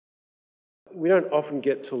We don't often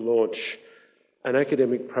get to launch an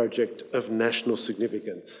academic project of national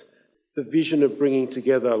significance. The vision of bringing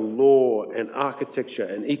together law and architecture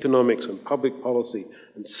and economics and public policy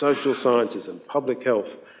and social sciences and public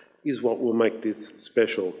health is what will make this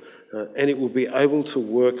special. And it will be able to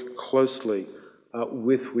work closely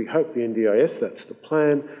with, we hope, the NDIS, that's the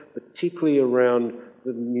plan, particularly around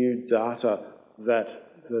the new data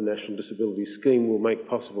that the National Disability Scheme will make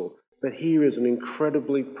possible. But here is an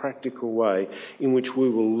incredibly practical way in which we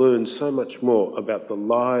will learn so much more about the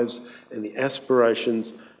lives and the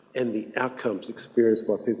aspirations and the outcomes experienced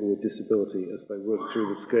by people with disability as they work through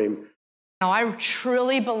the scheme. I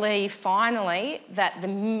truly believe, finally, that the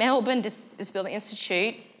Melbourne Disability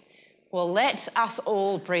Institute will let us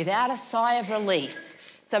all breathe out a sigh of relief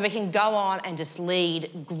so we can go on and just lead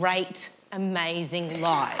great, amazing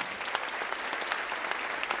lives.